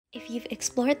If you've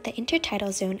explored the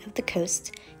intertidal zone of the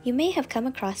coast, you may have come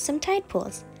across some tide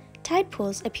pools. Tide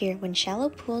pools appear when shallow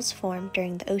pools form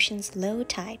during the ocean's low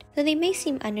tide. Though they may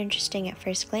seem uninteresting at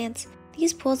first glance,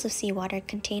 these pools of seawater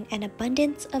contain an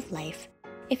abundance of life.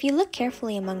 If you look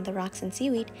carefully among the rocks and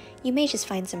seaweed, you may just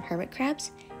find some hermit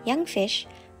crabs, young fish,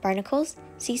 barnacles,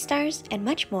 sea stars, and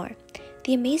much more.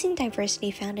 The amazing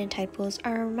diversity found in tide pools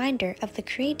are a reminder of the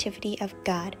creativity of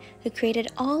God, who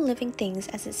created all living things,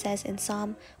 as it says in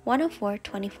Psalm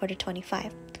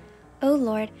 104:24-25. O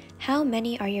Lord, how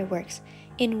many are your works!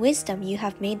 In wisdom you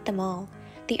have made them all.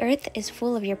 The earth is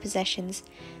full of your possessions.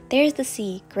 There is the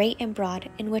sea, great and broad,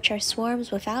 in which are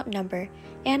swarms without number,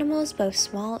 animals both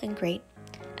small and great.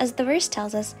 As the verse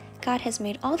tells us, God has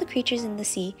made all the creatures in the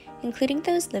sea, including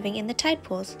those living in the tide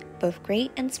pools, both great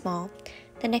and small.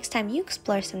 The next time you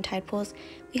explore some tide pools,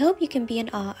 we hope you can be in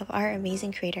awe of our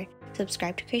amazing creator.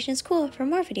 Subscribe to Creation is Cool for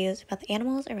more videos about the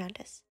animals around us.